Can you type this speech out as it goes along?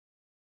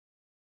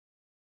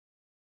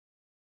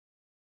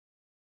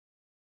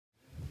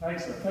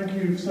Excellent. Thank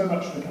you so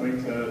much for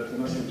coming to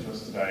listen to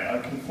us today. I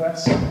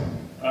confess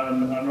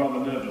I'm rather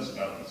nervous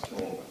about this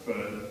talk for,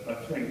 I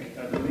think,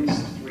 at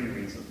least 3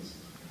 reasons.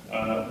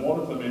 One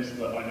of them is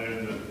that I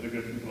know that the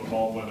good people of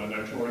Malvern are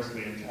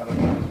notoriously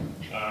intelligent,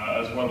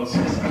 as well as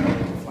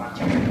susceptible to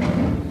flattery.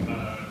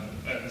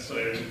 And so,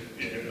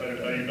 you know,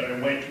 I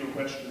await your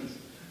questions.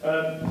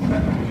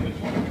 Secondly, the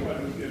topic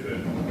I was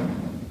given.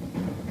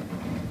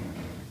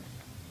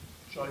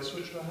 Shall I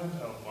switch to a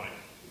handheld mic?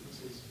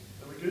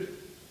 Are we good?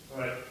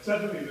 Right.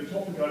 Secondly, the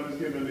topic I was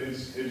given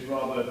is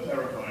rather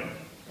terrifying.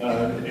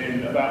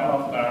 In about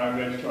half an hour, I'm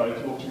going to try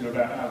to talk to you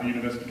about how the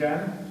universe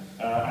began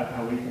and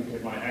how we think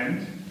it might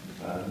end.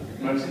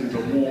 Mostly as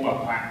a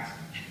warm-up act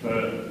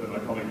for my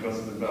colleague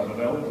Justin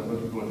Belvedere, who I'm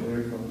looking forward to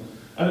hearing from.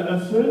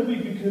 And thirdly,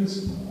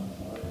 because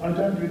I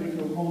don't really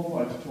feel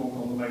qualified to talk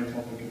on the main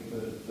topic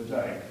of the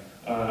day.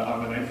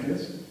 I'm an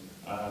atheist.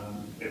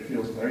 It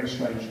feels very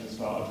strange to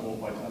start a talk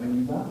by telling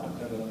you that.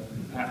 I've never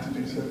had to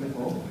do so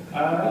before.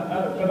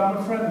 But I'm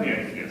a friendly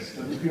atheist,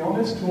 and to be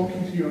honest,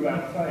 talking to you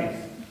about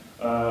faith,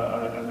 and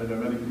I know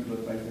many people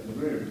have faith in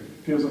the room,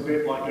 feels a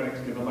bit like going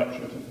to give a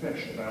lecture to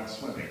fish about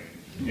swimming.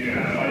 Yeah,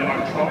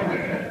 I've tried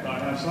it, I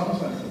have some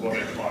sense of what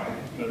it's like,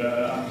 but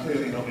I'm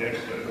clearly not the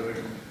expert.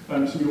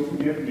 So you'll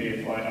forgive me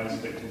if I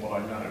stick to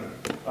what I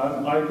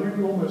know. I agree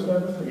with almost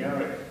everything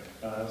Eric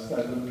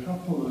said, with a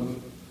couple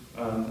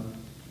of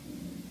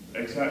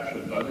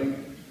exceptions. I think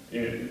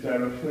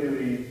there are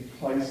clearly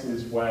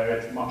places where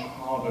it's much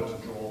harder to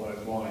draw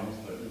those lines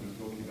that he was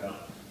talking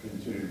about.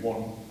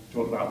 One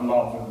talked about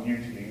love and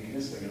beauty and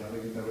kissing, and I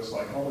think if there were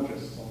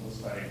psychologists on the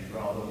stage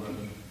rather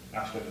than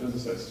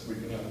astrophysicists, we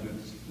could have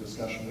a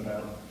discussion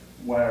about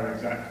where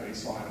exactly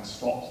science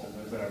stops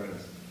in those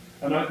areas.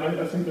 And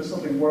I think there's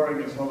something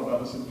worrying as well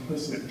about this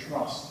implicit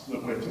trust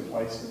that we're to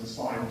place in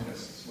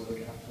scientists with a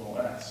capital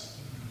S.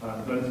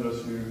 Those of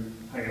us who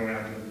hang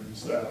around in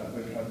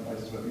the kind of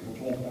places where people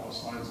talk about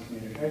science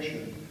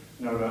communication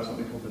know about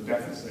something called the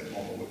deficit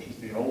model, which is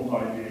the old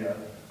idea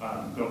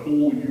that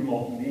all you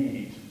lot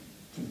need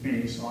to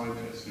be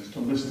scientists is to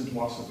listen to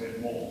us a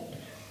bit more.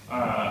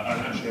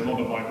 And actually a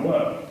lot of my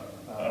work,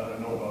 I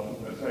know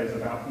about today, is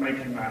about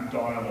making that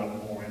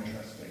dialogue more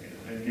interesting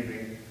and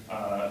giving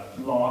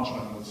large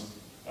numbers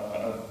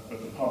of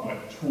the public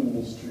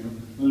tools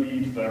to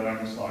lead their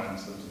own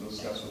science and to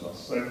discuss with us.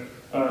 So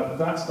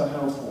that's the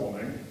health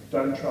warning.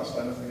 Don't trust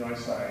anything I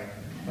say.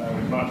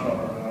 We'd much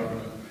rather have an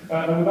argument.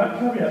 And with that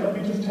caveat, let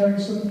me just tell you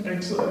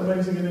some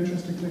amazing and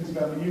interesting things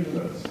about the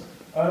universe.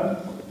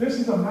 This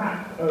is a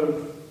map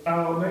of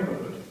our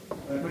neighbourhood.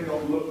 It may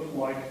not look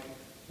like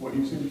what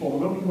you've seen before.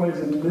 The Milky Way is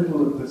in the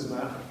middle of this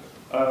map.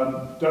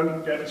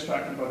 Don't get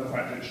distracted by the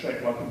fact that it's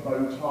shaped like a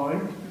bow tie.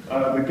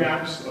 The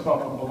gaps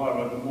above and below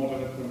are the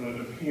modern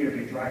equivalent of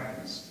Healy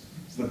dragons.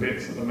 It's the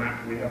bits of the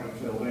map we haven't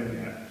filled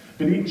in yet.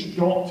 But each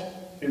dot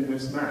in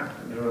this map,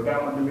 and there are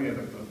about 1 million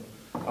of them,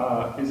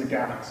 is a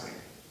galaxy.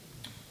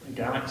 A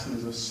galaxy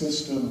is a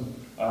system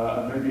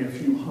of maybe a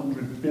few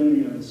 100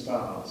 billion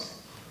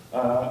stars.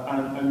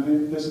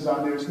 And this is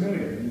our nearest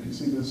million. You can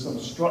see there's some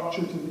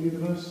structure to the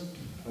universe.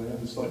 We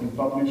have this slightly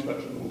bubbly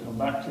structure that we'll come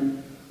back to.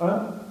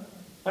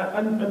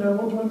 And I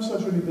want to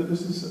emphasize really that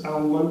this is our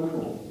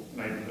local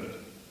neighborhood.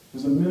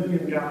 There's 1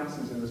 million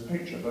galaxies in this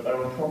picture, but there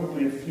are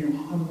probably a few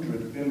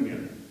 100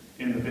 billion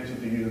in the bit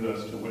of the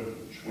universe to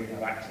which we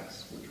have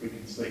access, which we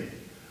can see.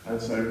 And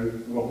so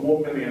we've got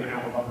 1 million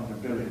out of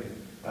 100 billion.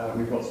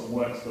 We've got some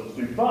work still to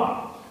do,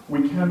 but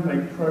we can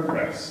make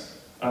progress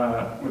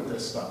with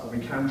this stuff, and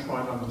we can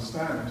try and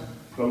understand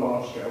the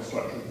large-scale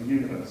structure of the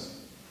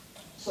universe.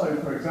 So,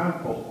 for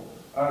example,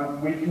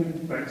 we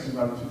can make some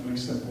relatively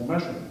simple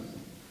measurements.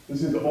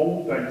 This is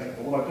old data.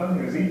 What I've done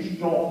here is each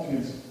dot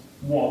is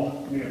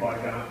one nearby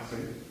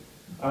galaxy,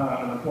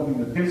 and I'm plotting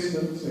the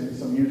distance in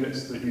some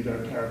units that you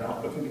don't care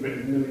about, but think of it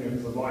in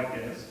millions of light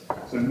years.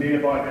 So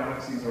nearby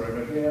galaxies are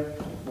over here,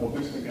 more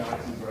distant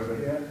galaxies are over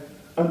here.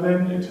 And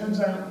then it turns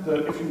out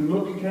that if you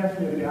look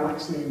carefully at a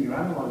galaxy and you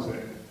analyze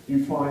it,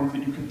 you find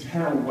that you can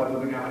tell whether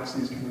the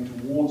galaxy is coming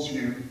towards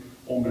you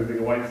or moving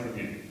away from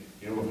you.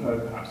 You'll have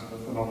heard perhaps of a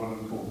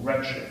phenomenon called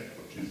redshift,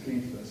 which is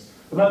key to this.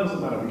 But that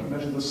doesn't matter, we can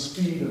measure the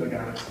speed of a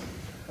galaxy.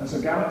 And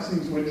so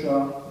galaxies which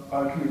are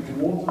coming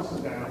towards us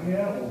are down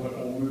here,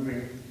 or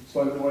moving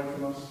slowly away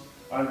from us.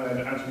 And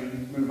then as we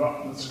move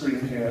up the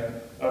screen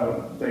here,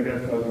 they go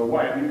further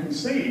away. And you can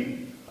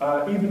see,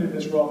 even in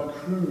this rather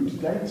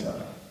crude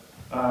data,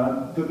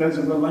 that there's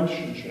a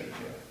relationship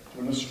here. To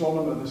an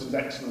astronomer, this is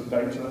excellent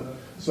data.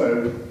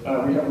 So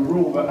we have a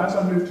rule that as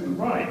I move to the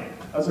right,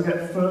 as I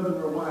get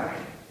further away,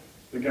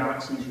 the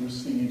galaxies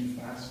recede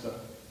faster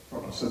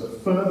from us. So the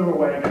further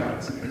away a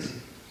galaxy is,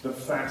 the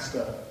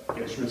faster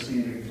it's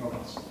receding from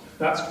us.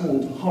 That's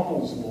called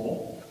Hubble's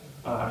law,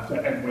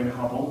 after Edwin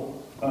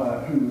Hubble,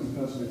 who was the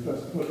person who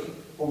first put,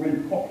 or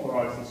really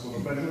popularized this sort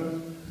of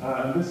measurement.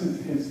 And this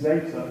is his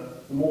data.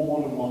 The more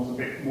modern ones are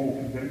a bit more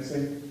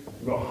convincing.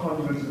 We've got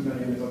hundreds of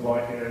millions of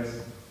light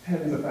years,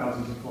 tens of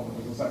thousands of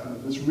kilometers a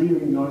second. This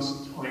really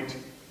nice, tight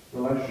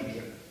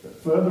relationship. The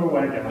further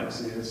away a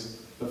galaxy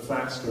is, the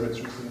faster it's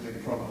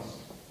receding from us.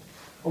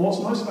 And what's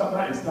nice about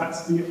that is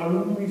that's the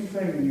only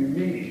thing you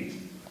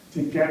need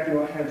to get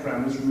your head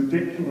around this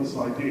ridiculous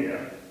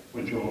idea,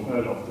 which you'll have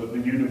heard of, that the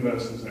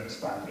universe is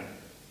expanding.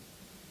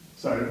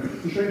 So,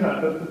 to show you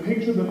that, the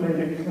picture that made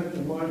it click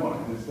in my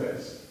mind is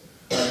this.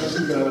 This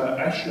is an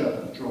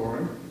Escher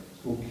drawing.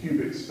 It's called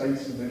Cubic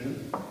Space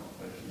Division.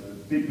 A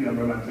deeply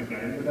unromantic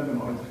name, but never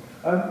mind.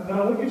 And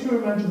I want you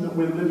to imagine that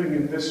we're living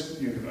in this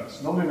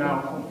universe, not in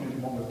our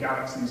complicated one with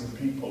galaxies and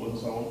people and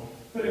so on,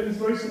 but in this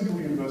very simple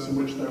universe in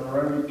which there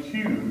are only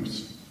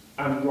cubes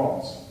and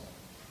rods.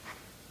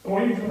 I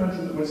want you to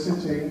imagine that we're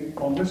sitting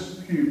on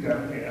this cube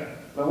down here,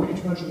 and I want you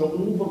to imagine that all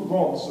the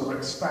rods are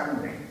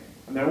expanding,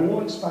 and they're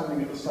all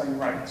expanding at the same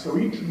rate. So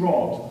each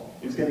rod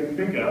is getting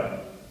bigger,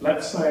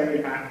 let's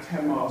say at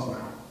 10 miles an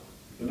hour.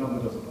 The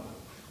number doesn't matter.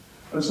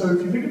 And so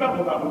if you think about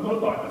what that would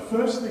look like, the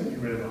first thing you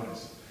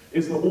realise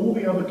is that all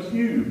the other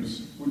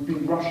cubes would be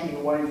rushing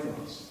away from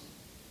us.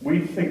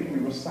 We'd think we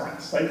were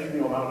sat safely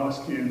on our nice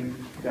cube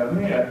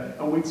down here,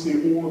 and we'd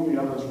see all of the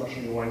others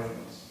rushing away from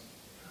us.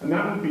 And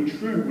that would be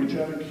true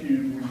whichever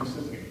cube we were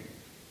sitting in.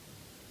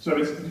 So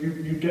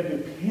you get the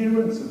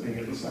appearance of being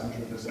at the centre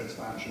of this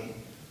expansion,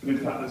 but in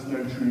fact there's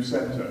no true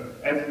centre.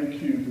 Every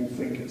cube will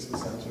think it's the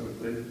centre of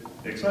the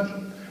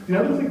expansion. The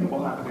other thing that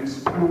will happen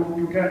is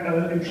you'll get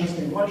an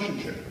interesting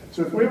relationship.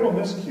 So if we're on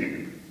this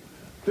cube,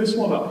 this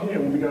one up here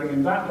will be going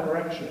in that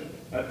direction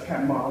at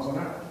 10 miles an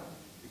hour.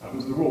 That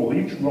was the rule.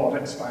 Each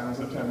rod expands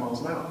at 10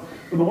 miles an hour.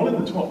 But the one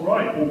in the top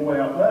right, all the way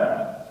up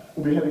there,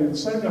 will be heading in the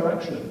same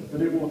direction,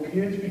 but it will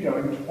appear to be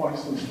going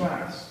twice as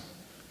fast.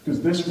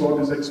 Because this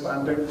rod is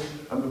expanding,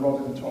 and the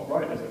rod in the top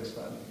right is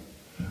expanding.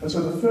 And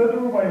so the further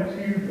away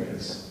a cube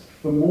is,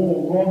 the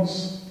more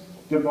rods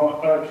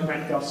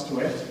connect us to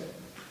it,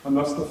 and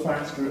thus the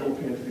faster it will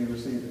appear to be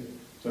receiving.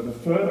 So the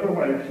further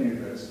away a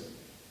cube is,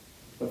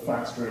 the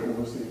faster it will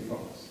receive from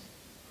us.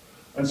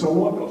 And so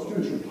all I've got to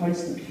do is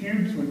replace the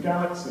cubes with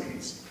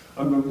galaxies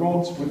and the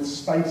rods with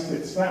space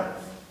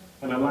itself,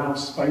 and allow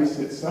space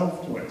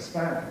itself to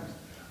expand.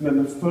 And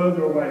then the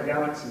further away a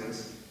galaxy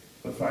is,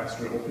 the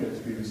faster it will appear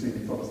to be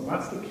receiving from us. And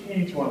that's the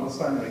key to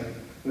understanding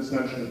this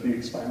notion of the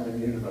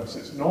expanding universe.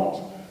 It's not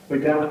the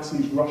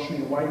galaxies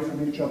rushing away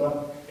from each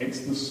other,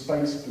 it's the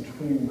space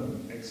between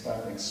them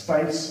expanding.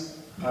 Space,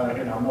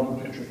 in our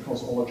modern picture of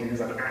cosmology, is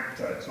an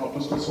actor. It's not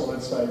just a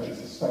solid stage,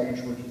 it's a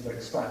stage which is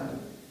expanding.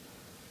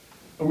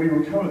 And we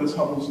recover this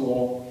Hubble's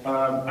law,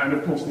 and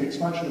of course the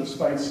expansion of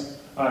space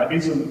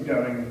isn't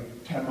going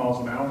 10 miles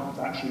an hour, it's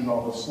actually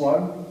rather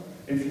slow.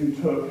 If you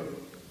took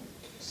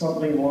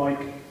something like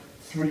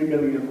 3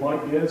 million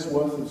light years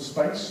worth of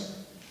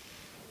space,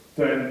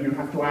 then you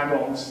have to add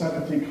on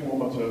 70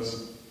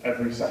 kilometers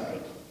every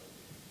second,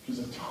 which is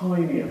a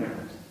tiny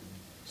amount.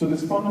 So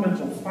this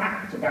fundamental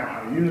fact about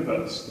our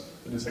universe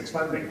that is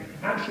expanding,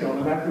 actually on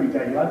an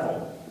everyday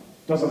level,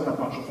 doesn't have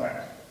much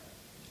effect.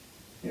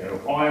 You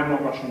know, I am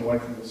not rushing away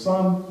from the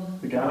sun,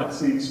 the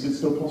galaxies, it's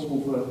still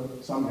possible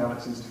for some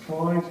galaxies to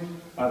collide,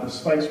 the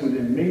space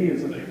within me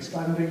isn't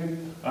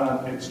expanding,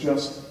 it's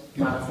just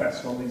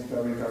manifest on these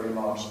very, very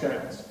large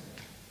scales.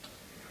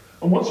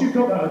 And once you've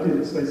got that idea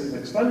that space is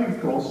expanding,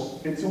 of course,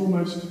 it's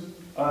almost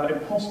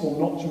impossible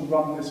not to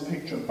run this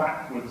picture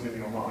backwards in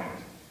your mind,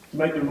 to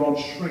make the rod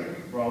shrink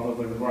rather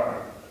than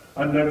grow.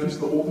 And notice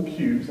that all the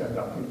cubes end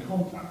up in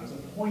contact. There's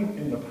a point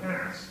in the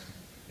past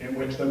in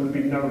which there would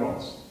be no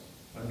rods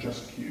and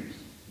just cubes.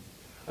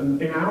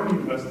 And in our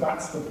universe,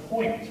 that's the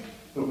point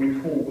that we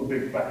call the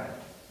Big Bang.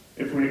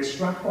 If we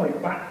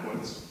extrapolate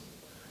backwards,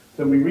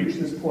 then we reach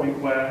this point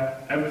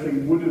where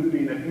everything would have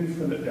been at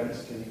infinite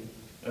density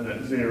and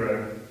at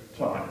zero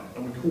time.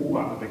 And we call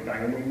that the Big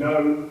Bang. And we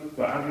know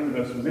that our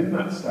universe was in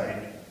that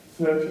state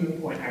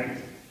 13.8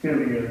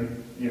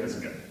 billion years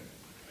ago.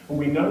 And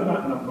we know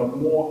that number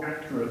more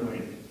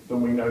accurately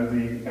than we know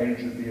the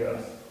age of the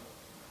Earth.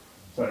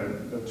 So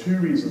there are two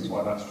reasons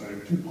why that's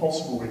true, two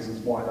possible reasons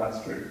why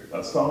that's true.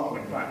 That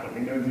startling fact that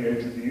we know the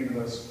age of the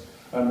universe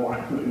more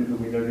accurately than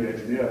we know the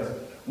age of the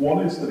Earth.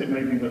 One is that it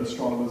may be that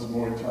astronomers are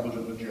more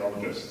intelligent than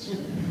geologists.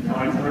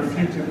 I've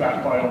refuted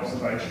that by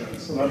observation,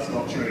 so that's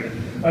not true.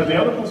 The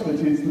other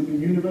possibility is that the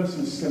universe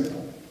is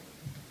simple.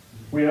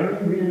 We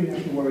only really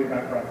have to worry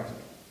about gravity.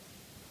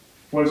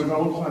 Whereas if I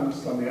want to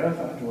understand the Earth,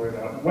 I have to worry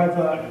about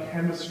weather and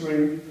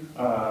chemistry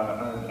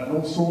and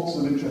all sorts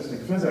of interesting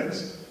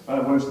physics,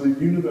 whereas the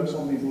universe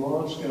on these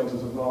large scales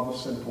is a rather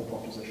simple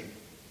proposition.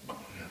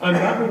 And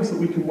that means that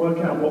we can work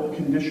out what the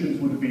conditions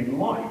would have been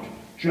like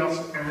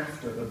just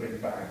after the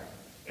Big Bang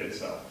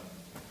itself.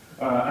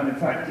 And in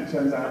fact, it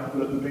turns out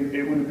that it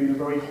would have been a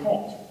very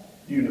hot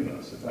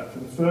universe. In fact, for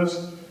the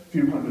first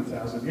few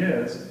 100,000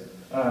 years, it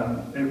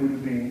would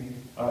have been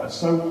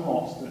so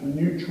hot that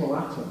neutral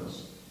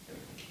atoms,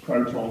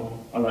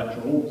 proton,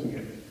 electron orbiting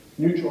it,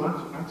 neutral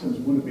atoms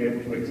wouldn't be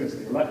able to exist.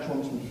 The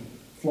electrons would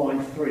fly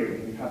free,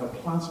 and you'd have a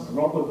plasma,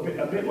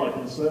 a bit like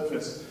on the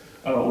surface,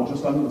 or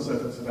just under the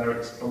surface of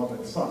Eric's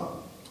beloved sun.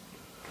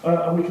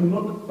 And we can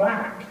look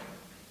back,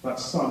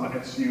 that's sun,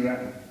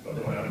 S-U-N, by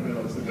the way, I didn't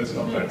realise in this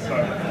context, so.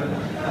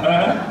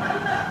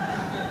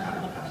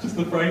 Just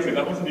the phrasing,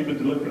 that wasn't even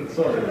deliberate,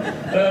 sorry.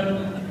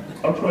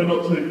 I'll try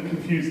not to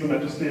confuse the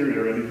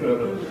magisteria any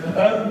further.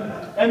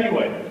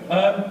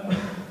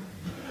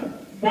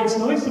 What's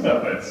nice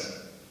about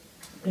this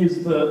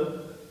is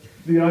that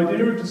the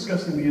idea of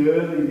discussing the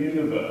early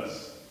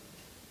universe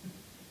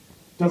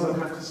doesn't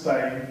have to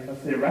stay a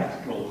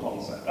theoretical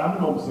concept. I'm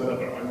an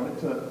observer. I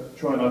like to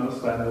try and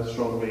understand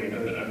astronomy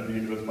and the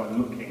universe by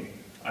looking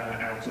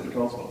out at the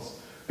cosmos,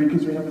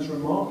 because we have this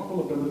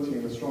remarkable ability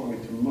in astronomy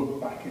to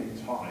look back in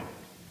time.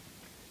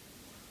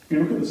 If you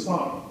look at the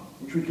sun,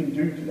 which we can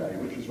do today,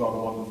 which is rather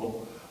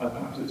wonderful,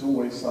 perhaps it's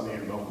always sunny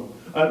in Melbourne,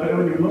 but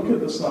when you look at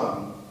the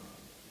sun,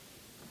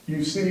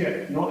 you see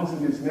it not as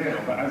it is now,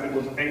 but as it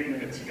was 8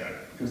 minutes ago,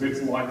 because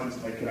its light has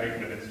taken 8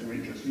 minutes to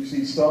reach us. You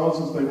see stars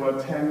as they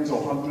were tens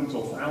or hundreds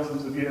or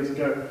thousands of years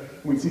ago.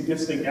 We see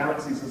distant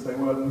galaxies as they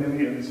were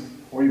millions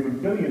or even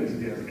billions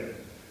of years ago.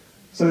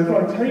 So if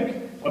I take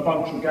a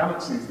bunch of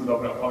galaxies that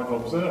I've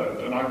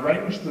observed and I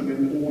arrange them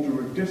in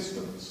order of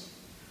distance,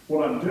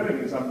 what I'm doing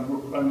is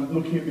I'm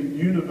looking at the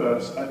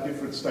universe at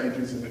different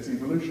stages in its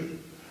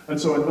evolution.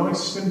 And so a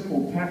nice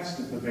simple test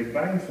of the Big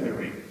Bang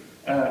Theory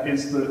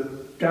is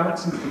that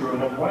galaxies that are a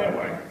long way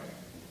away,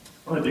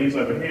 like these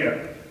over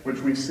here, which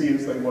we see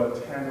as they were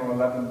 10 or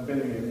 11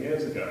 billion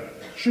years ago,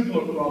 should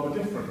look rather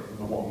different from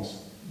the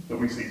ones that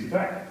we see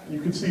today.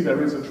 You can see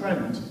there is a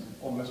trend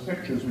on this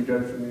picture as we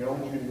go from the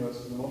old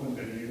universe to the modern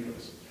day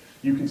universe.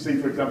 You can see,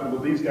 for example,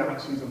 that these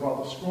galaxies are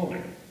rather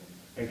scrawny,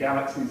 and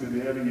galaxies in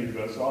the early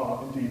universe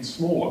are indeed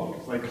smaller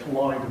because they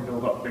collide and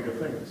build up bigger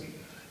things.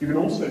 You can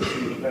also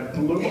see that they're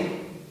bluer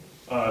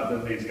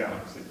than these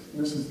galaxies.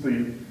 This is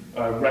the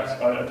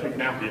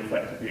taken out the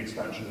effect of the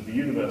expansion of the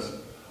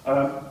universe.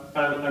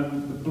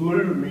 And the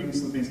blue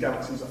means that these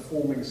galaxies are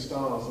forming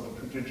stars at a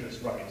prodigious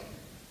rate.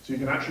 So you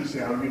can actually see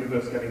our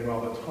universe getting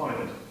rather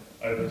tired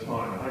over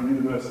time. Our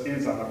universe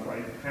is, I'm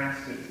afraid,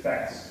 past its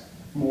best.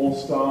 More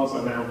stars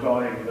are now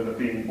dying than are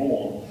being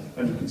born,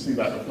 and you can see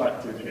that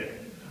reflected here.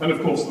 And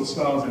of course, the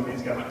stars in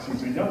these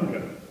galaxies are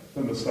younger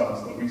than the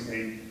stars that we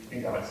see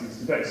in galaxies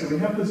today. So we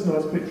have this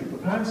nice picture of the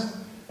past,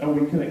 and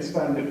we can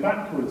expand it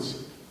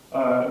backwards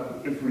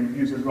if we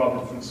use a rather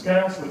different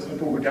scale. So let's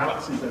take all the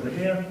galaxies over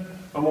here,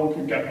 and one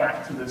can get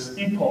back to this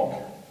epoch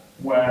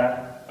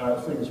where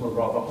things were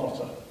rather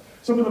hotter.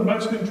 Some of the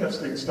most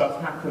interesting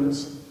stuff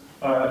happens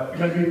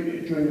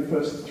maybe during the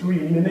first 3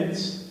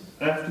 minutes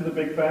after the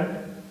Big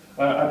Bang.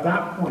 At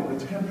that point,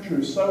 the temperature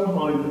is so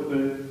high that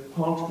the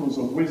particles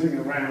are whizzing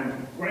around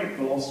at great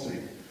velocity,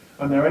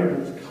 and they're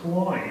able to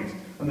collide,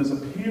 and there's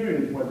a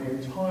period where the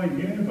entire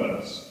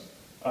universe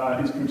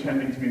is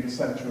pretending to be the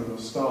centre of a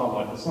star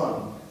like the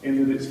sun,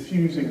 in that it's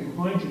fusing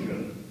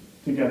hydrogen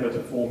together to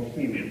form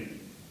helium.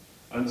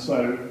 And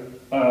so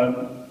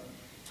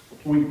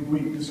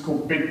it's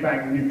called Big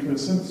Bang nuclear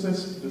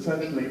synthesis.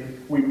 Essentially,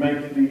 we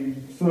make the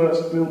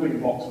first building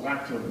blocks of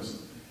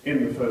atoms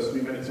in the first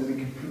 3 minutes, and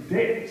we can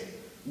predict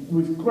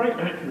with great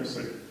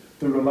accuracy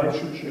the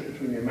relationship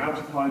between the amount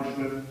of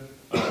hydrogen,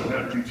 the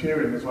amount of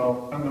deuterium as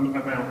well, and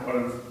the amount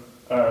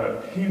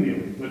of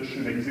helium that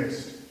should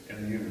exist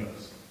in the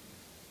universe.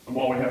 And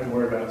while we have to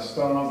worry about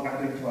stars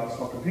adding to our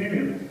stock of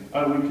helium,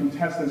 we can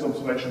test those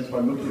observations by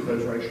looking at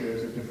those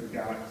ratios of different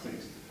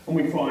galaxies. And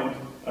we find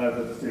that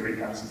the theory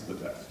passes the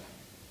test.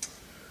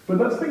 But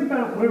let's think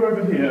about, we're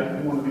over here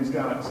in one of these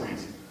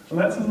galaxies, and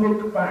let's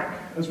look back.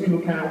 As we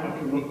look out, I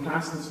can look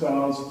past the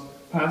stars,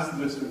 past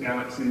the distant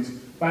galaxies,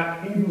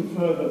 back even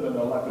further than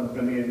 11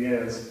 billion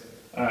years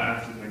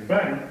after the Big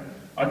Bang.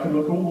 I can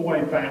look all the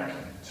way back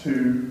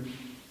to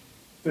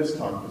this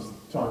time,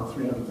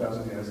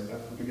 300,000 years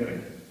after the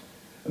beginning.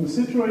 And the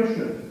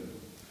situation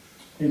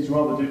is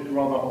rather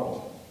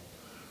odd.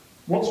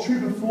 What's true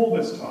before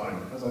this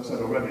time, as I've said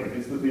already,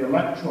 is that the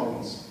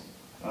electrons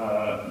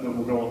that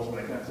will go on to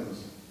make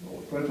atoms, or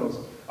protons,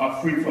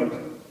 are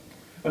free-floating.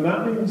 And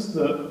that means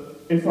that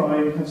if I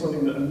have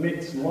something that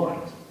emits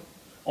light,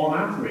 on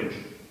average,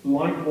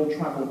 light will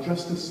travel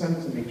just a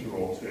centimetre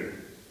or two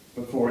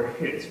before it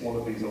hits one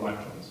of these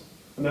electrons.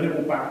 And then it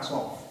will bounce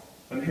off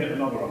and hit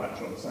another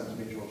electron a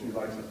centimetre or two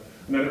later.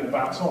 And then it will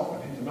bounce off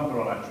and hit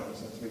another electron a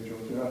centimetre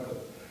or two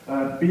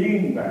later.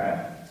 Being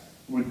there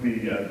would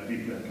be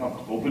deeply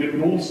uncomfortable, but it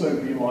would also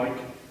be like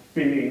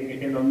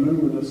being in a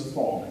luminous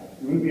fog.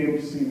 You wouldn't be able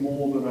to see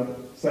more than a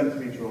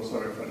centimetre or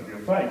so in front of your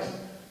face,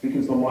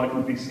 because the light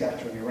would be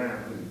scattering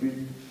around. It would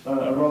be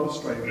a rather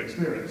strange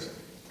experience.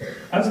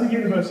 As the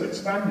universe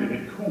expanded,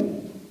 it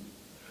cooled.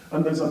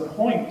 And there's a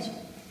point,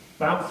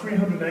 about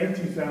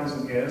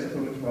 380,000 years,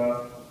 according to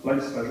our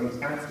latest measurements,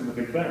 after the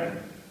Big Bang,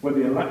 where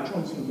the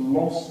electrons have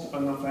lost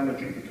enough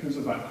energy because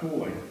of that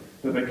cooling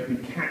that they can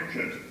be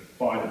captured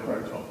by the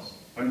protons.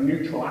 And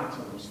neutral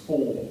atoms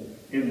form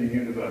in the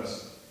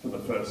universe for the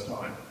first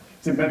time.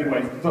 It's in many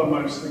ways the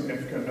most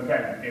significant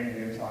event in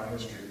the entire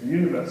history of the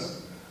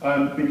universe,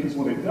 because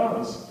what it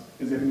does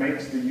is it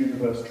makes the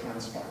universe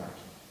transparent.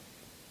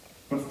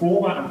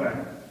 Before that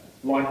event,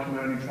 light can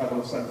only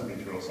travel a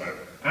centimetre or so.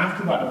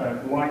 After that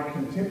event, light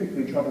can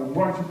typically travel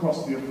right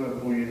across the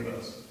observable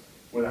universe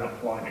without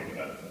colliding with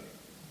anything.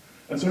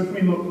 And so if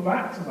we look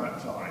back to that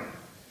time,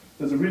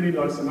 there's a really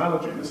nice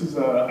analogy. This is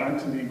an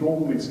Anthony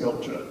Gormley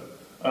sculpture,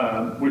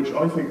 which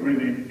I think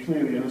really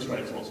clearly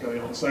illustrates what's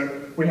going on. So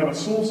we have a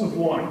source of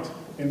light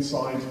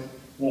inside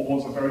what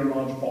was a very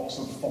large box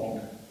of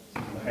fog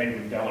in the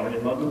Hayward Gallery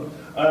in London.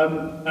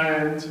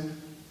 And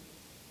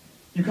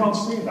you can't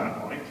see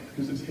that light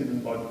because it's hidden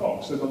by the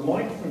fog. So the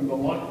light from the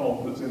light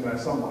bulb that's in there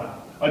somewhere,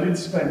 I did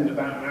spend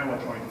about an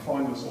hour trying to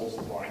find the source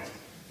of light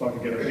so I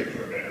could get a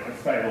picture of it, and I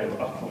failed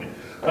utterly.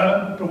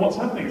 But what's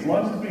happening is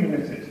light is being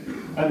emitted,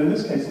 and in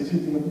this case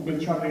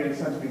it's travelling a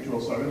centimetre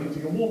or so and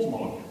hitting a water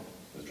molecule.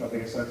 It's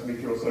travelling a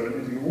centimetre or so and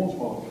hitting a water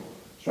molecule.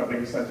 It's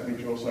travelling a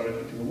centimetre or so and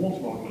hitting the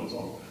water molecules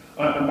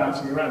on, and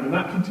bouncing around. And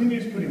that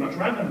continues pretty much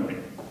randomly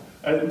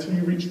until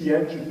you reach the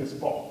edge of this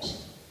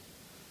box.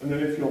 And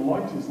then if your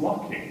light is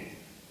lucky,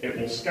 it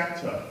will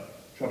scatter,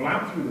 travel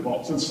out through the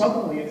box, and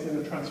suddenly it's in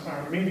a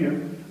transparent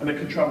medium, and it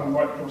can travel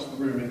right across the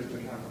room into the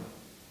camera.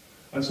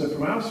 And so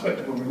from our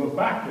perspective, when we look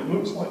back, it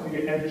looks like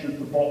the edge of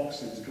the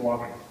box is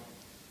glowing.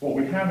 What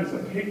we have is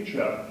a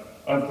picture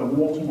of the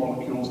water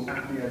molecules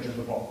at the edge of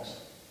the box,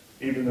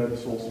 even though the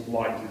source of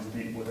light is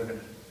deep within it.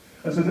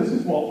 And so this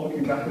is what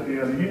looking back at the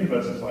early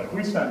universe is like. If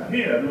we stand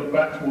here and look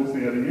back towards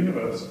the early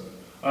universe,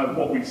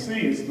 what we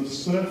see is the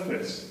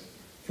surface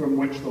from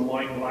which the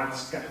light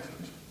last scattered.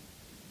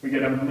 We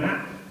get a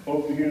map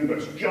of the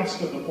universe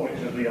just at the point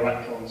that the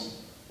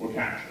electrons were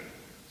captured.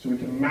 So we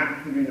can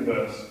map the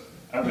universe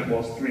as it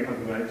was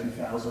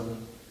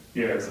 380,000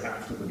 years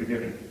after the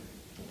beginning,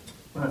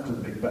 after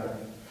the Big Bang.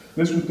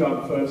 This was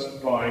done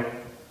first by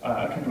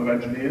a couple of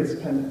engineers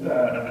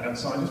and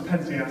scientists,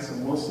 Penzias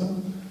and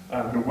Wilson, who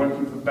are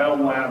working for Bell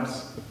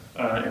Labs,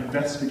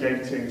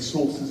 investigating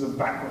sources of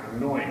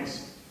background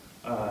noise.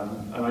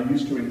 And I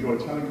used to enjoy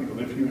telling people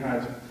if you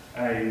had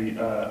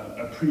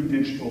a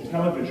pre-digital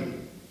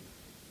television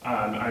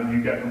and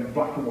you get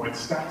black and white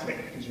static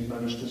because you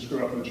managed to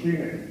screw up the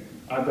tuning,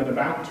 then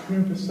about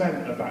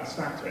 2% of that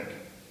static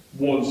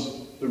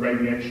was the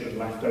radiation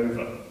left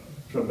over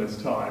from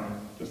this time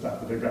just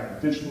after the Big Bang.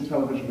 Digital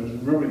television has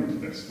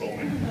ruined this for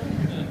me.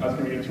 I was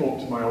giving a talk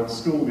to my old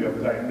school the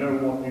other day, and no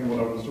one knew what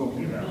I was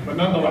talking about. But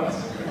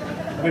nonetheless,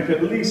 I think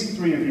at least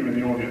 3 of you in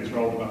the audience are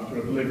old enough to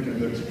have lived in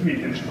this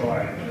pre-digital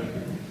age,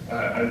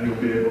 and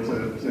you'll be able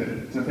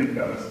to think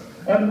about this.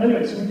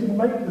 Anyway, so we can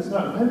make this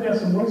now.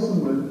 Penzias and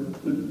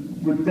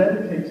Wilson were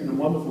dedicated and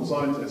wonderful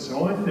scientists,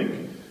 who I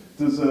think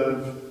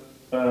deserve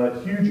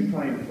huge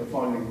acclaim for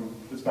finding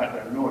this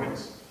background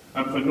noise,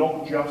 and for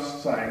not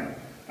just saying,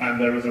 and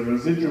there is a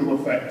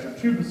residual effect of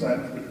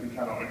 2% which we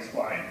cannot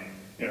explain.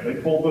 You know, they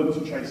bothered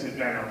to chase it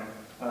down.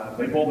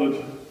 They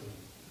bothered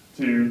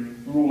to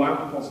rule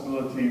out the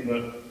possibility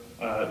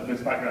that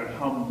this background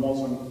hum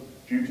wasn't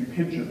due to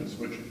pigeons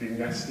which had been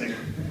nesting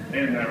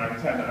in their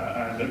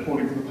antenna, and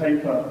according to the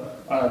paper,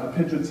 the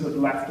pigeons had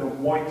left a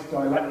white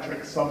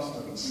dielectric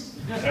substance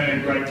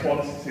in great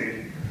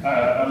quantity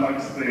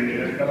amongst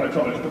the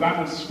electronics, but that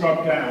was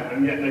scrubbed down,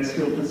 and yet they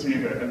still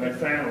perceive it, and they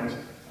found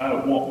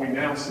what we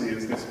now see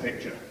as this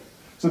picture.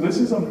 So this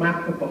is a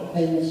map of the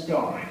whole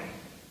sky.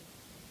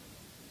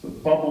 It's a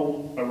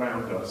bubble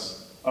around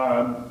us,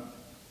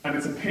 and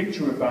it's a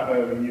picture of that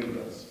early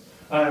universe.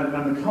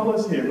 And the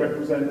colours here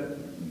represent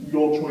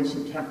your choice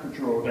of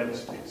temperature or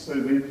density. So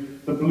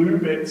the blue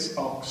bits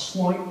are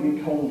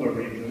slightly colder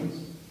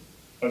regions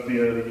of the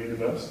early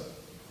universe,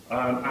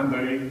 and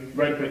the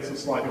red bits are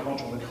slightly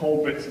hotter, and the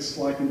cold bits are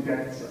slightly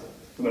denser.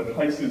 So they're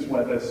places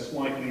where there's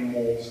slightly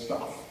more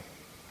stuff.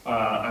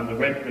 And the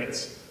red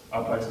bits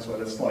are places where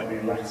there's slightly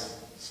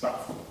less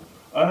stuff.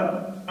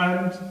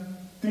 And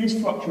these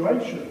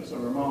fluctuations are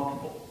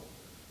remarkable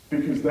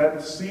because they're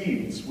the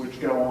seeds which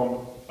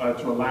go on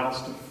to allow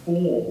us to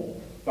form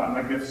that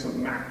magnificent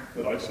map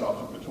that I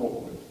started the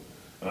talk with.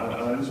 And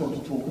I just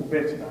want to talk a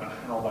bit about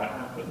how that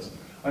happens.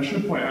 I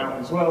should point out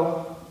as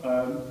well,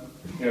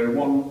 you know,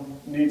 one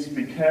needs to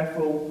be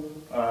careful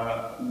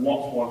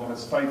what one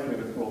has faith in,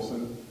 of course,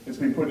 and it's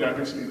been pointed out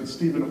recently that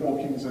Stephen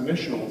Hawking's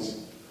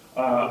initials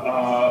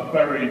are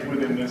buried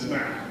within this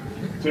map.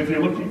 So if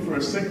you're looking for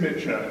a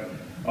signature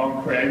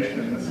on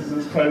creation, this is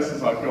as close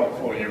as I've got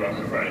for you,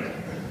 I'm afraid.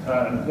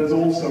 There's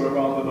also a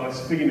rather nice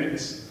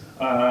phoenix,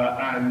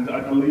 and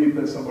I believe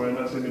there's somewhere a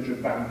nice image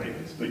of Bambi.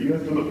 But you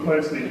have to look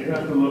closely, and you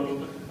have to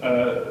look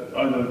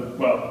either,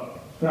 well,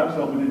 perhaps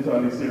not with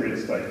entirely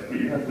serious faith, but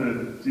you have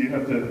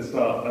to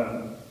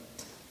start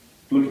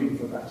looking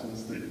for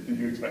patterns that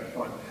you expect to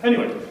find.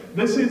 Anyway,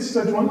 this is,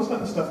 so to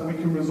understand this stuff, we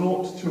can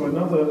resort to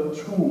another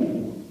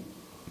tool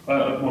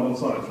of modern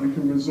science. We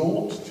can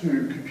resort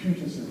to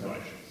computer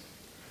simulations.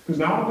 Because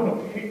now I've got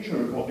a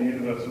picture of what the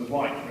universe was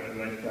like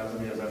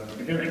 380,000 years after the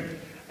beginning.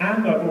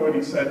 And I've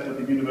already said that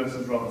the universe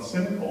is rather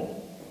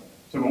simple.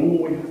 So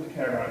all we have to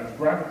care about is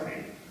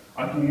gravity.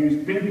 I can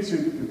use big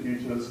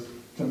supercomputers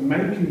to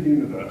make a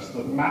universe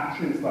that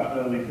matches that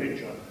early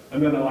picture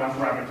and then allow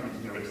gravity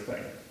to do its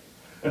thing.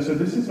 And so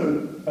this is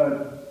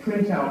a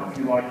printout, if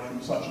you like,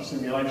 from such a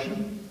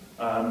simulation.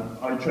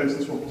 I chose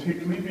this one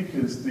particularly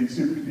because the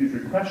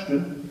supercomputer in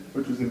question,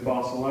 which is in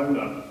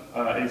Barcelona,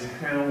 is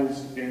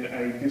housed in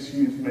a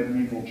disused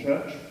medieval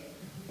church.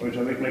 which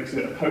I think makes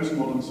it a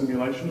postmodern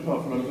simulation,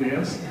 apart from anything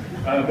else.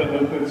 But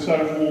the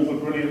stone walls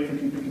are brilliant for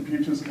keeping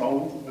computers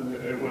cold, and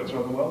it works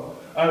rather well.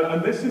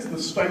 And this is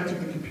the state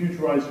of the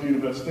computerized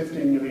universe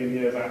 15 million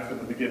years after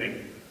the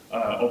beginning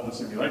of the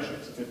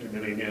simulation, so 15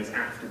 million years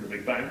after the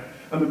Big Bang.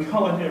 And the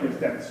colour here is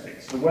density.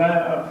 So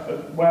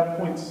where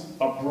points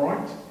are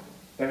bright,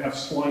 they have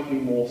slightly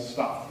more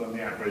stuff than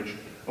the average,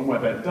 and where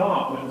they're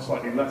dark, they have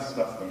slightly less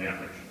stuff than the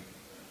average.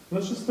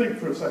 Let's just think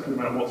for a second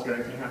about what's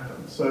going to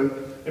happen. So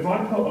if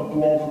I put a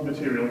blob of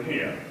material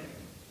here,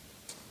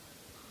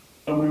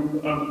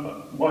 and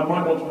I might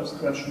want to ask the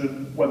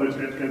question whether it's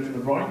going to go to the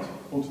right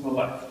or to the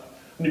left.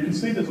 And you can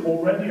see there's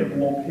already a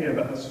blob here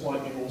that has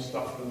slightly more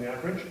stuff than the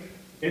average.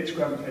 Its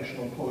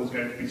gravitational pull is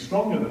going to be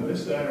stronger than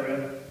this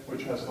area,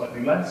 which has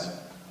slightly less.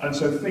 And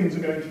so things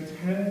are going to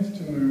tend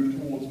to move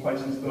towards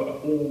places that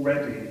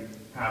already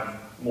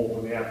have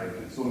more than the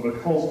average. It's sort of a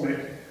cosmic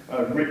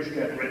rich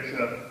get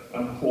richer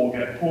and poor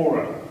get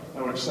poorer,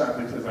 which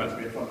sadly turns out to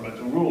be a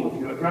fundamental rule if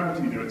you let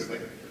gravity do its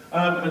thing.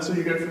 And so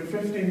you go from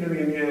 15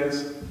 million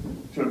years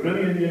to 1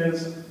 billion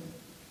years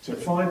to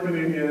 5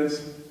 billion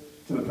years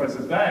to the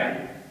present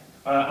day.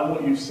 And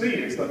what you see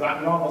is that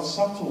that rather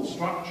subtle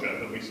structure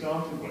that we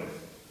started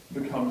with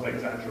becomes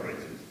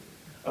exaggerated.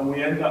 And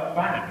we end up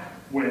back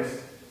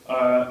with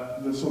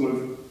the sort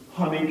of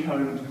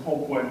honeycombed,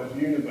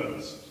 cobwebbed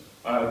universe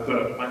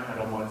that I had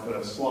on my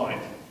first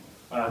slide.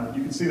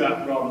 You can see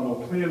that rather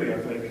more clearly, I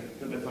think,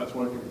 if that's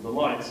working with the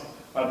lights,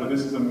 but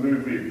this is a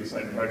movie of the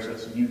same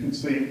process. And you can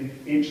see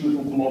each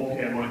little blob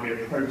here might be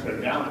a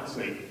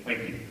proto-galaxy.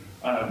 Thank you.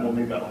 We'll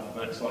leave that off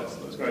the next slide,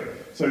 so that's great.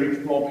 So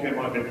each blob here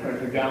might be a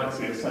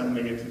proto-galaxy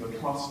assembling into the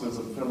clusters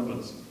of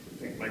filaments we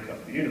think make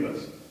up the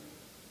universe.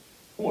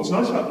 What's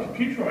nice about the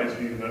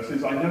computerized universe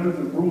is I know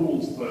the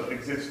rules that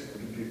exist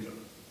in the computer,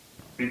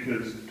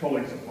 because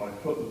colleagues of mine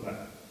put them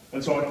there.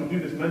 And so I can do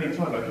this many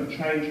times. I can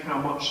change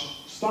how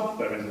much stuff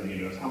there is in the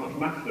universe, how much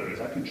matter there is.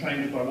 I could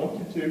change, if I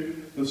wanted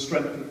to, the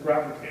strength of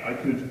gravity. I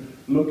could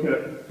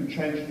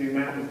change the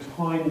amount of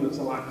time that's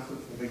elapsed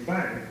since the Big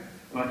Bang.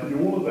 And I can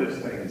do all of those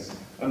things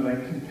and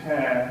then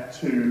compare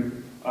to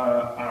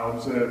our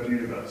observed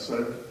universe. So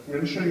I'm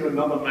going to show you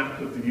another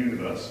map of the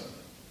universe.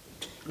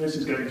 This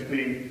is going to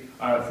be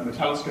from a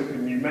telescope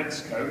in New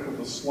Mexico called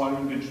the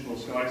Sloan Digital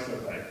Sky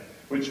Survey,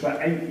 which for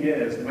 8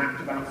 years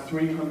mapped about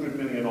 300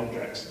 million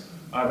objects.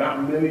 About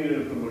 1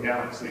 million of them were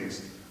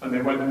galaxies, and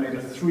they went and made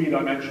a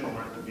 3-dimensional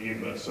map of the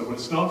universe. So we're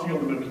starting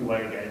on the Milky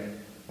Way again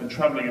and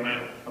travelling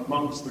about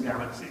amongst the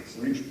galaxies.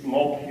 So each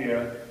blob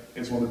here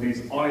is one of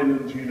these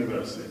island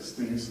universes,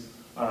 these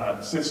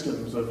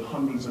systems of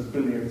hundreds of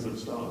billions of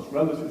stars,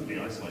 relatively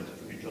isolated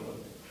from each other.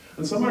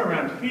 And somewhere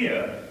around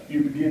here,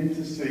 you begin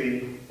to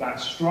see that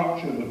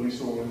structure that we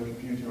saw in the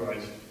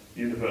computerized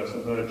universe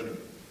emerging.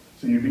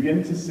 So you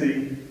begin to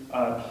see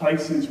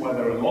places where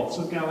there are lots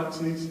of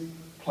galaxies,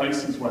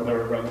 places where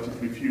there are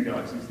relatively few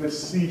galaxies.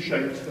 This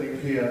C-shaped thing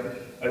here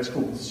is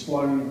called the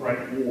Sloan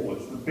Great Wall.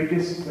 It's the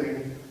biggest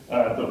thing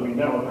that we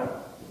know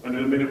about. And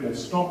in a minute we'll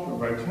stop and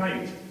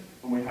rotate,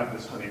 and we have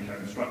this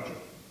honeycomb structure.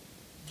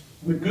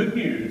 The good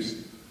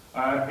news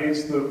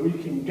is that we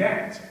can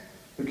get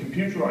the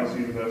computerized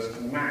universe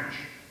to match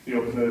the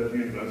observed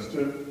universe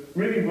to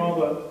really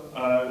rather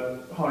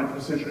high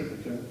precision.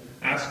 We can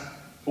ask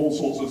all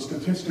sorts of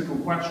statistical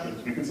questions.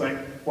 We can say,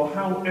 well,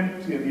 how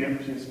empty are the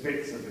emptiest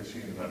bits of this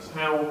universe?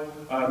 How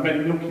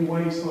many Milky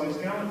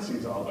Way-sized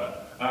galaxies are there?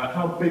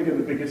 How big are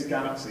the biggest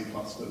galaxy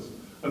clusters?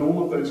 And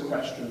all of those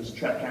questions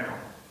check out.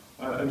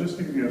 And just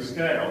to give you a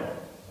scale,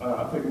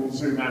 I think we'll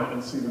zoom out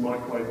and see the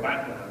microwave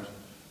background.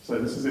 So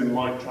this is in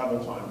light travel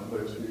time for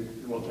those who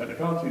want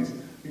technicalities.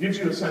 It gives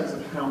you a sense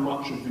of how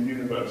much of the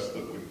universe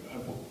that we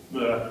have,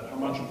 how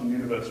much of the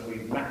universe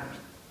we've mapped.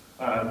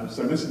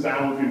 So this is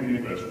our view of the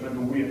universe.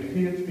 Remember, we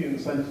appear to be in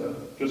the centre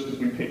just as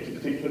we picked a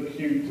particular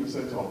cube to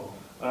sit on.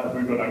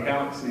 We've got our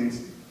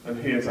galaxies, and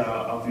here's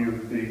our view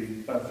of the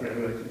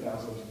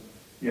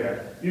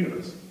 380,000-year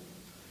universe.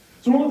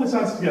 So all of this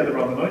adds together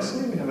rather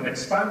nicely. We have an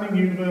expanding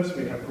universe,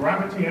 we have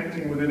gravity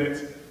acting within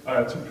it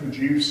to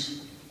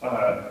produce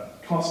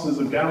clusters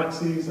of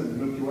galaxies and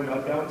Milky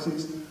Way-like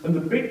galaxies, and the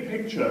big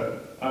picture,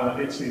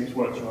 it seems,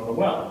 works rather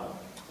well.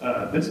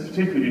 This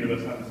particular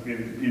universe happens to be in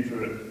the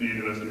computer at the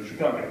University of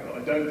Chicago, but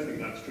I don't think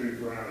that's true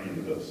for our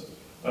universe,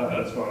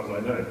 as far as I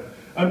know.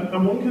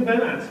 And one can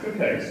then ask,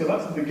 okay, so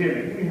that's the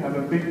beginning. We have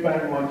a Big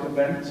Bang-like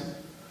event,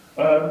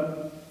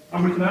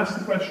 and we can ask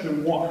the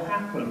question, what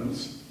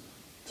happens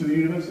to the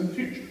universe in the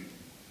future?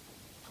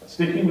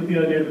 Sticking with the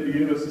idea that the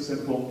universe is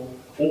simple,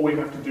 all we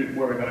have to do to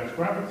worry about is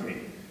gravity,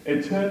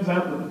 it turns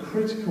out that the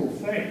critical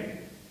thing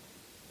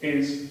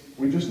is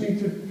we just need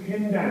to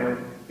pin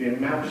down the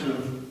amount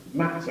of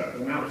matter,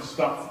 the amount of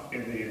stuff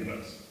in the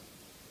universe.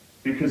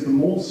 Because the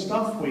more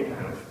stuff we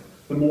have,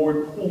 the more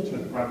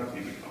important gravity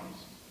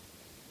becomes.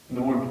 And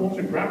the more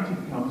important gravity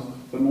becomes,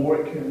 the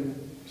more it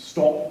can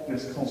stop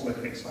this cosmic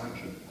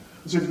expansion.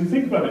 So if you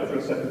think about it for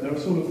a second, there are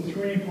sort of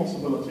 3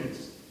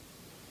 possibilities.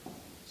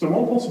 So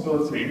one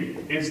possibility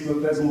is that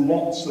there's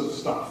lots of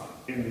stuff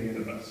in the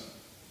universe.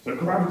 So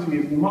gravity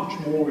is much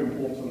more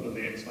important than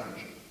the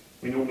expansion.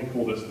 We normally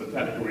call this, for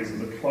technical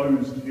reasons, a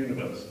closed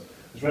universe.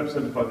 It's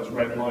represented by this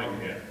red line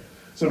here.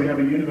 So we have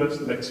a universe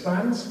that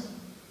expands.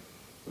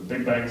 The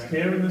Big Bang's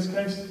here in this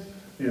case.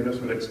 The universe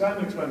would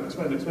expand, expand,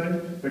 expand,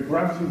 expand. The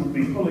gravity would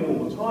be pulling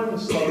all the time,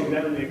 slowing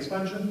down the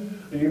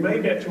expansion. And you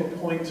may get to a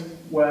point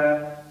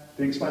where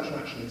the expansion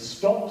actually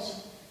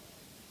stops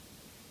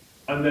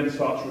and then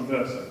starts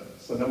reversing.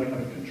 So then we have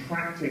a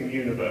contracting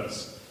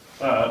universe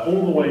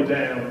all the way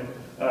down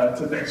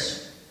to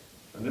this.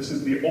 And this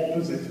is the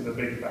opposite of the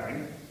Big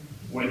Bang,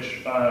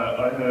 which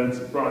I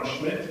heard Brian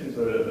Schmidt, who's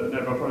a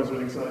Nobel Prize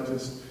winning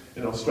scientist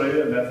in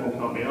Australia and therefore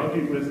can't be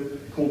argued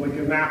with, called the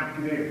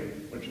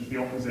Gnab-Gnim, which is the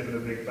opposite of the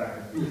Big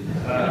Bang,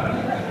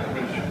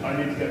 which I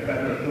need to get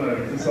better at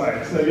learning to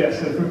say. So yes,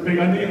 so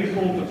I nearly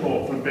called the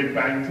talk from Big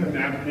Bang to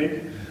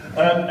Gnab-Gnim.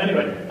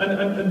 Anyway,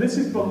 and this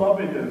is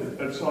beloved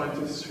of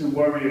scientists who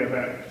worry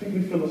about,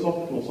 particularly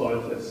philosophical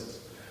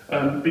scientists,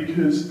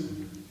 because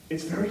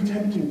it's very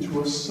tempting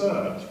to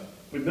assert,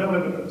 with no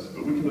evidence,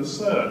 but we can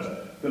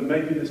assert that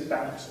maybe this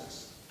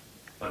bounces.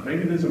 Like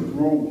maybe there's a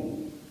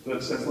rule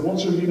that says that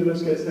once your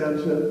universe gets down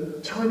to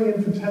tiny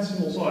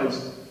infinitesimal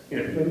size,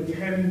 maybe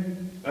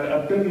 10,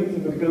 a billionth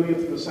of a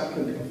billionth of a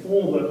second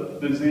before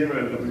the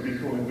zero that we'd be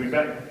calling Big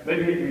Bang,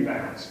 maybe it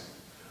rebounds.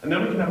 And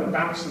then we can have a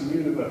bouncing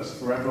universe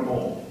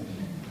forevermore.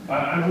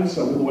 And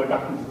also all the way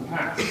back into the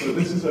past. So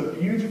this is a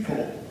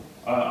beautiful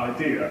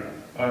idea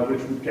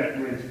which would get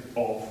rid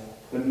of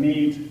the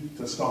need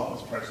to start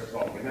this process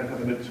off. We then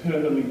have an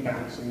eternally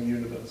bouncing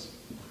universe.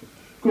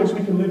 Of course,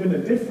 we can live in a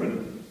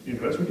different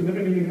universe. We can live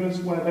in a universe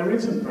where there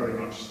isn't very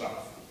much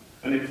stuff.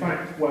 And in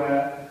fact,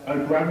 where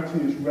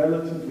gravity is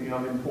relatively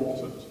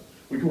unimportant.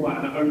 We call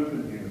that an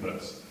open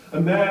universe.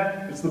 And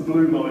there, it's the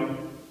blue line,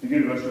 the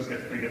universe just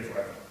gets bigger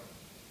forever.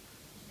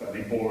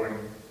 Fairly boring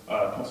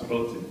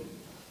possibility.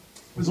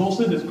 There's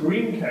also this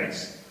green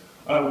case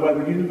where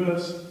the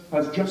universe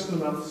has just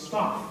enough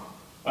stuff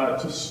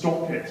to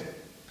stop it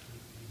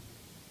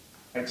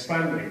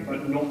expanding,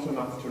 but not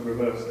enough to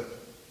reverse it.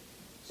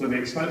 So the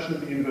expansion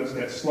of the universe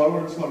gets slower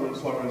and slower and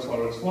slower and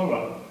slower and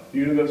slower. The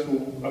universe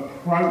will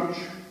approach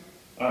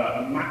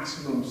a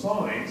maximum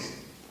size,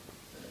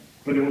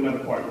 but it will never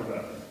quite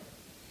revert.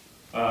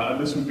 And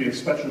this would be a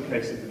special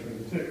case in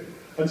between the two.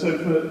 And so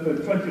for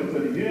 20 or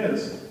 30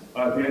 years,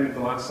 at the end of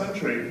the last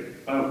century,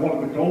 one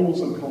of the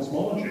goals of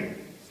cosmology,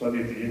 study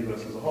of the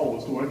universe as a whole,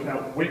 was to work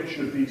out which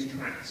of these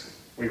tracks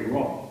we were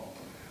on.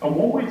 And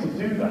one way to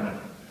do that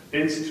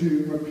is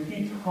to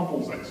repeat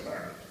Hubble's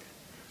experiment.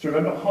 So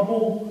remember,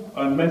 Hubble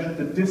measured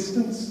the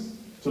distance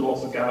to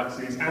lots of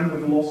galaxies and the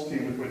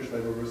velocity with which they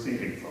were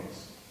receding from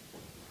us.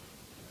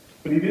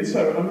 But he did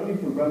so only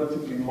for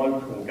relatively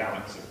local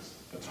galaxies,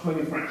 a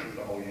tiny fraction of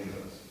the whole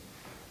universe.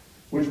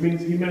 Which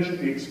means he measured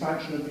the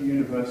expansion of the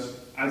universe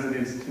as it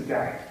is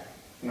today.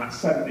 And that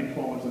 70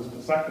 kilometers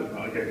per second that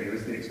I gave you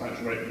is the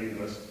expansion rate of the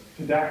universe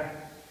today.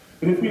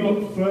 But if we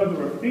look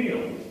further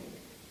afield,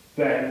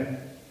 then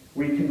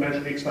we can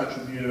measure the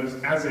expansion of the universe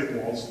as it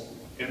was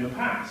in the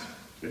past.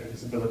 We have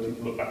this ability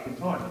to look back in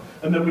time.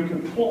 And then we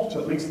can plot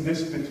at least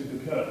this bit of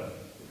the curve.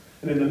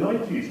 And in the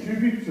 90s, two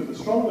groups of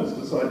astronomers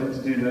decided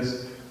to do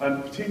this,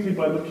 particularly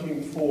by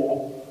looking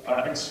for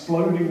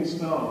exploding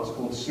stars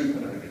called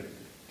supernovae. In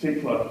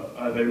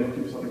particular, they were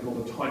looking for something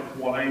called a type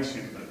 1a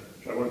supernova,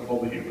 which I won't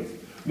bother you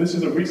with. This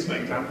is a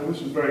recent example.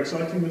 This was very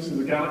exciting. This is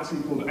a galaxy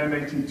called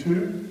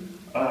M82,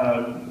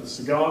 the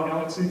cigar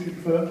galaxy, if you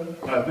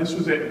prefer. This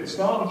was it at the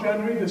start of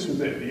January. This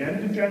was it at the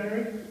end of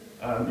January.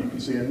 You can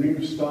see a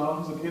new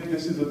star has appeared.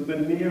 This is the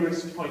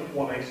nearest type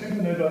 1a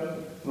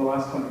supernova for the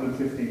last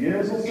 150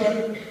 years or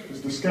so. It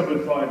was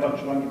discovered by a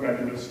bunch of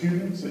undergraduate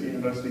students at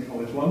University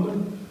College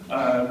London,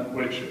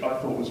 which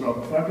I thought was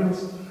rather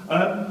fabulous.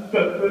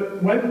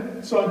 But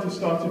when scientists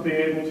started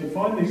being able to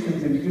find these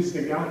things in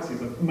distant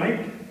galaxies and make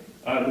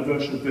the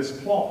version of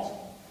this plot,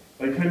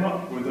 they came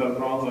up with a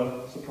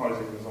rather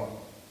surprising result.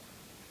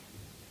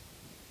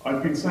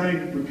 I've been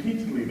saying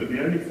repeatedly that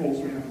the only force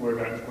we have to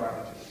worry about is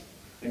gravity.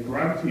 And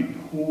gravity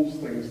pulls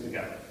things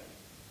together.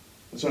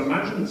 And so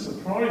imagine the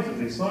surprise of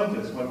these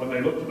scientists when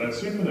they looked at their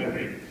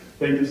supernovae,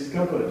 they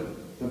discovered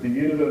that the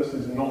universe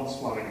is not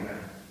slowing down.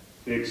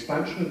 The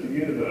expansion of the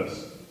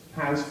universe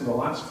has, for the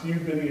last few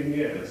billion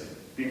years,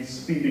 been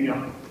speeding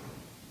up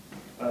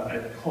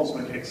a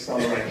cosmic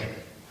acceleration.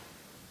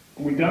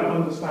 And we don't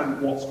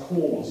understand what's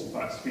caused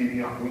that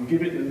speeding up. We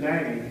give it the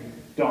name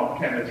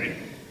dark energy,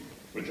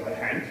 which I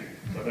hate.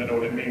 So I don't know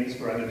what it means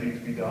for energy to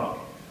be dark.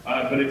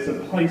 But it's a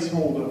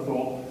placeholder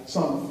for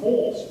some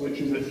force which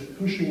is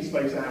pushing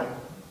space out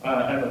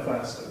ever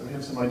faster. We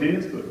have some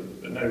ideas,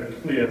 but no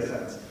clear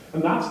sense.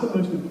 And that's the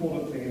most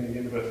important thing in the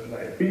universe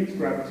today. It beats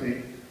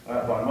gravity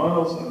by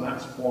miles, and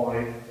that's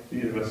why the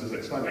universe is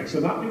expanding.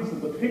 So that means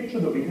that the picture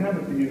that we have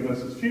of the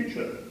universe's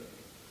future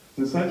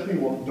is essentially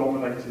one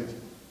dominated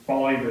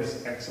by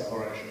this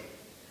acceleration.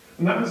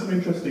 And that has some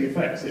interesting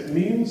effects. It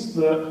means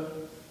that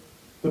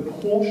the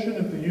portion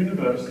of the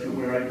universe that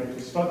we're able to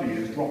study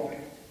is dropping.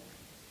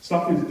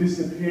 Stuff is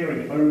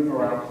disappearing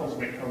over our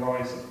cosmic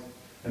horizon.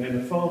 And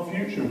in the far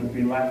future, we'll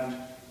be left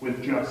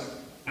with just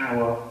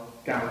our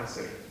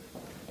galaxy.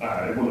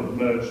 It will have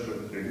merged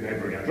with the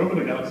neighbouring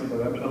Andromeda galaxy by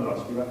then, but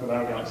nonetheless, we reckon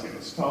our galaxy,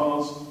 the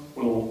stars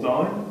will all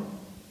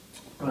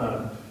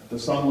die. The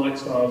sun-like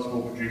stars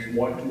will produce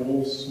white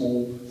dwarfs,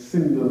 small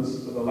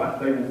cinders to the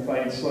left. They will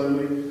fade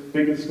slowly.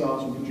 Bigger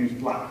stars will produce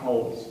black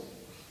holes.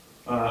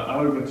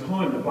 Over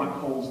time, the black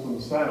holes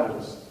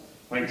themselves,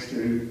 thanks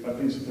to a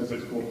piece of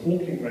physics called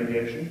Hawking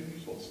radiation,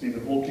 which is what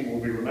Stephen Hawking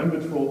will be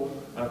remembered for,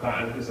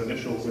 that and his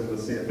initials in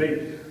the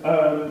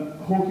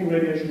CMB. Hawking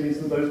radiation means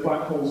that those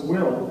black holes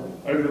will,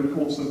 over the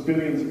course of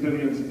billions and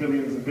billions and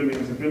billions and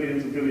billions and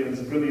billions and billions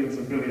and billions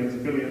and billions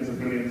and billions and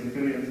billions and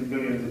billions and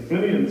billions and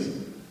billions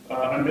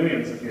and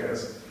millions of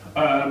years,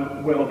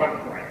 will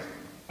evaporate.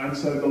 And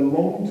so the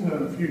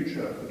long-term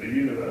future for the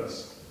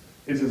universe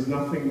is as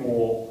nothing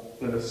more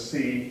than a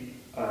sea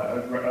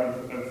of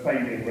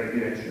fading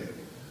radiation.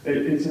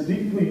 It's a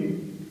deeply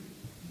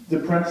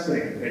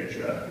depressing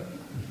picture,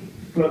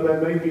 but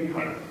there may be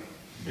hope.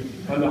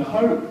 And the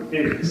hope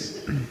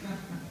is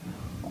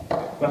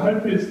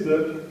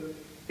that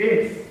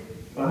if,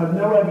 I have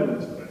no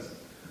evidence of this,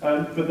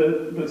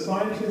 but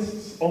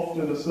scientists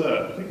often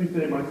assert,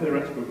 particularly my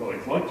theoretical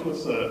colleagues, like to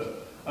assert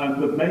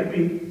that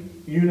maybe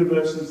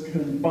universes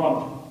can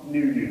bud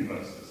new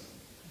universes.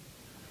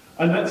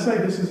 And let's say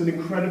this is an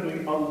incredibly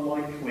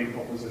unlikely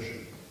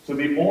proposition. So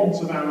the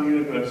odds of our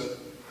universe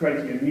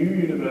creating a new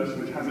universe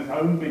which has its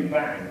own Big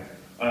Bang,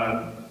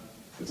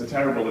 it's a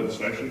terrible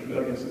illustration, but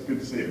I guess it's good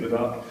to see it in the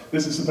dark.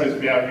 This is supposed to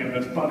be our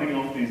universe budding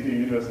off these new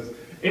universes.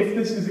 If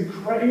this is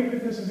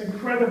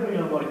incredibly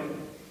unlikely,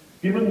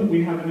 given that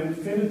we have an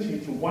infinity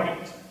to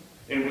wait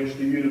in which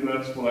the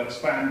universe will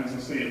expand as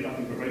a sea of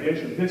nothing but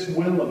radiation, this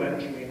will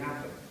eventually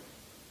happen.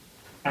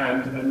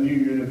 And a new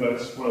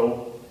universe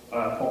will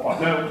pop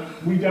up. Now,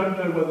 we don't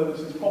know whether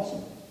this is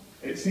possible.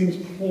 It seems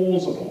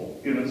plausible,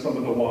 given some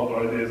of the wild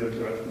ideas of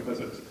theoretical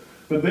physics.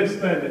 But this,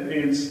 then,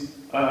 is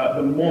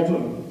the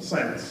modern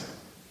sense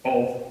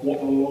of what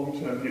the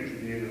long-term future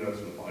of the universe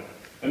looks like.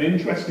 An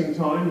interesting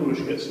time in which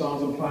we get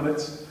stars and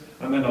planets,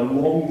 and then a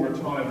long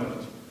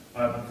retirement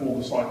before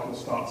the cycle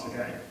starts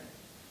again.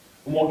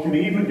 And one can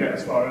even get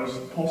as far as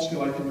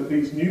postulating that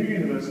these new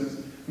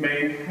universes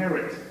may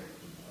inherit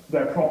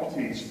their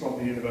properties from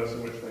the universe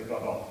in which they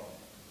bud off.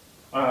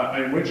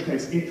 In which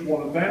case, each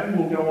one of them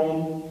will go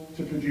on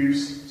to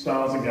produce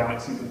stars and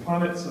galaxies and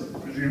planets,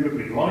 and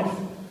presumably life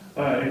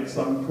in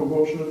some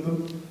proportion of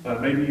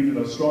them, maybe even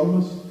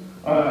astronomers,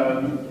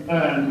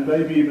 and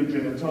maybe even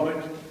gin and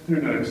tonic, who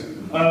knows.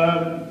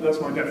 That's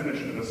my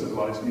definition of a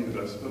civilized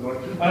universe, by the way.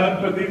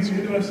 But these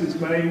universes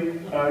may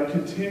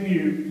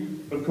continue,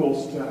 of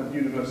course, to have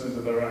universes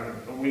of their own.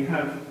 And we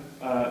have,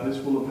 this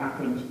will have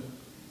happened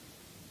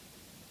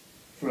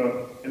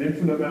for an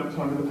infinite amount of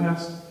time in the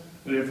past,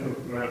 an infinite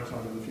amount of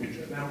time in the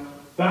future. Now,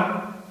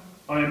 that,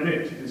 I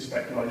admit, is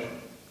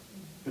speculation.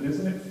 But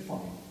isn't it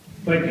fun?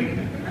 Thank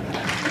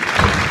you.